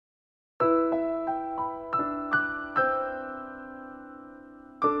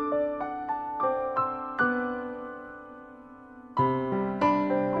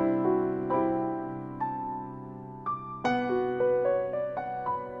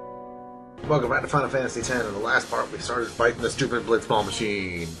Welcome back to Final Fantasy X. In the last part, we started fighting the stupid Blitzball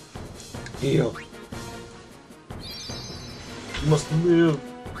machine. Heal. You must live.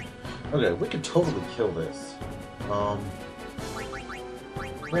 Okay, we could totally kill this. Yeah,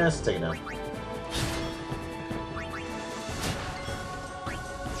 let's take it now. You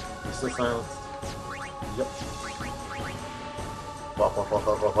still silenced? Yep. Walk, walk, walk,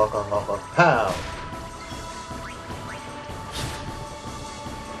 walk, walk, walk, walk, walk, walk. Pow!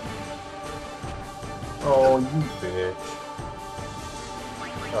 Oh, you bitch.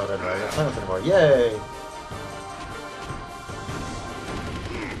 Oh, doesn't matter. Silence anymore. Yay!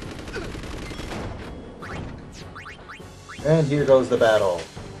 And here goes the battle.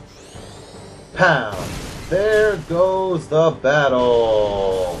 Pow! There goes the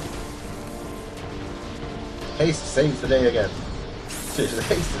battle! Haste saves the day again. Seriously,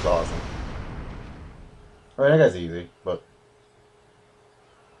 Haste is awesome. I mean, that guy's easy, but...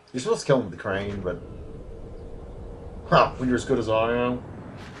 You're supposed to kill him with the crane, but... Huh, when you're as good as I am.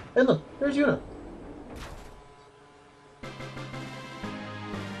 Hey look, there's Yuna.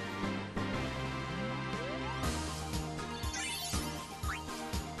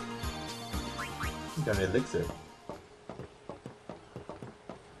 Got an elixir.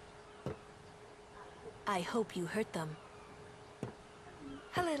 I hope you hurt them.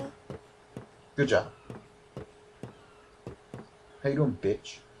 A little. Good job. How you doing,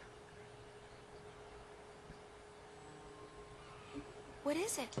 bitch? What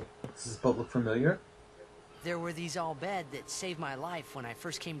is it? Does this boat look familiar? There were these Al-Bhed that saved my life when I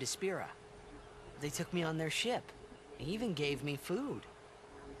first came to Spira. They took me on their ship. They even gave me food.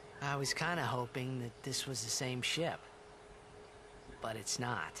 I was kind of hoping that this was the same ship. But it's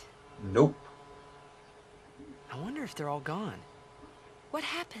not. Nope. I wonder if they're all gone. What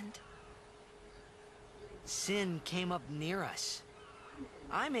happened? Sin came up near us.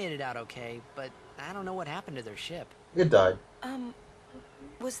 I made it out okay, but I don't know what happened to their ship. It died.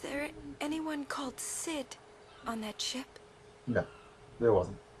 Was there anyone called Sid on that ship? No, there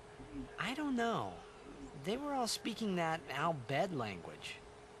wasn't. I don't know. They were all speaking that Al-Bhed language.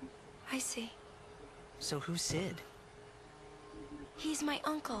 I see. So who's Sid? He's my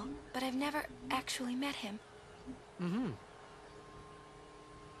uncle, but I've never actually met him. Mm-hmm.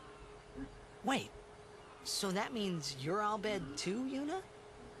 Wait, so that means you're Al-Bhed too, Yuna?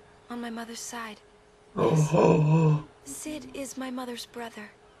 On my mother's side. Oh. Sid is my mother's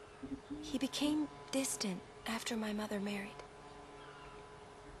brother. He became distant after my mother married.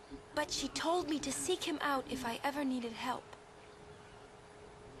 But she told me to seek him out if I ever needed help.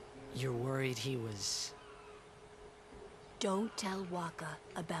 You're worried he was... Don't tell Waka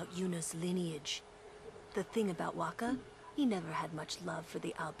about Yuna's lineage. The thing about Waka, he never had much love for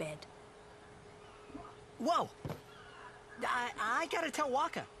the Al-Bhed. Whoa! I gotta tell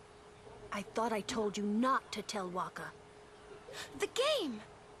Waka. I thought I told you not to tell Waka. The game!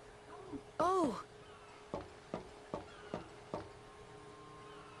 Oh.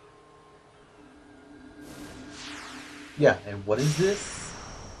 Yeah, and what is this?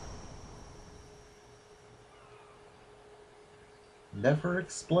 Never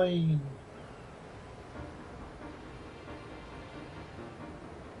explained.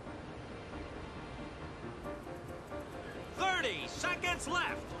 Seconds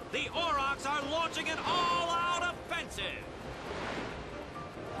left. The Aurochs are launching an all-out offensive.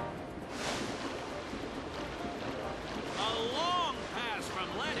 A long pass from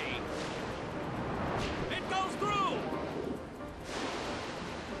Lenny. It goes through.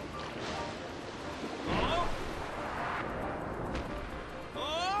 Oh.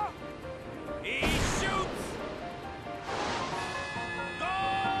 Oh. He shoots.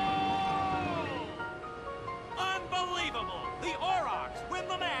 Goal! Unbelievable. The Aurochs win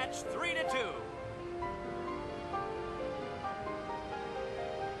the match 3-2.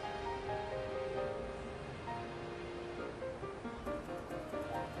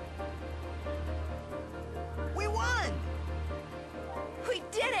 We won! We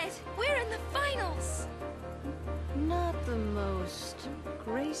did it! We're in the finals! Not the most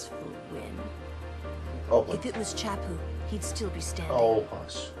graceful win. Oh, If it was Chapu, he'd still be standing. oh,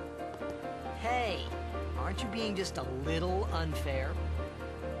 hush. Hey, aren't you being just a little unfair?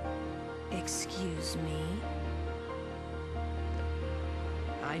 Excuse me?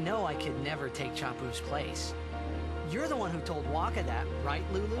 I know I could never take Chapu's place. You're the one who told Waka that, right,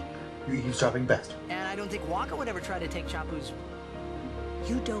 Lulu? You eavesdropping bastard. And I don't think Waka would ever try to take Chapu's...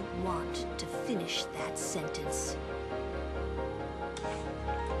 You don't want to finish that sentence.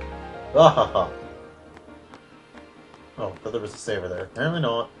 Ah ha ha. Oh, thought there was a saver there. Apparently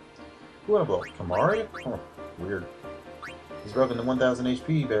not. Who wanna blow? Kamari? Oh, weird. He's broken the 1000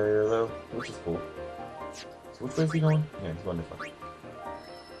 HP barrier though, which is cool. So which way is he going? Yeah, he's going this way.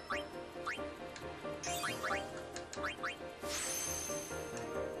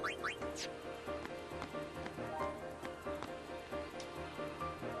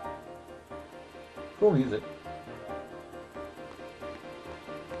 Cool music.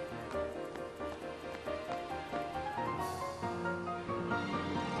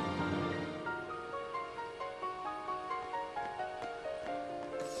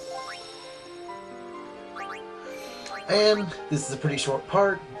 And this is a pretty short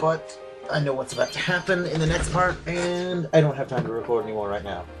part, but I know what's about to happen in the next part, and I don't have time to record anymore right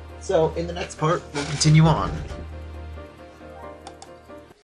now. So, in the next part, we'll continue on.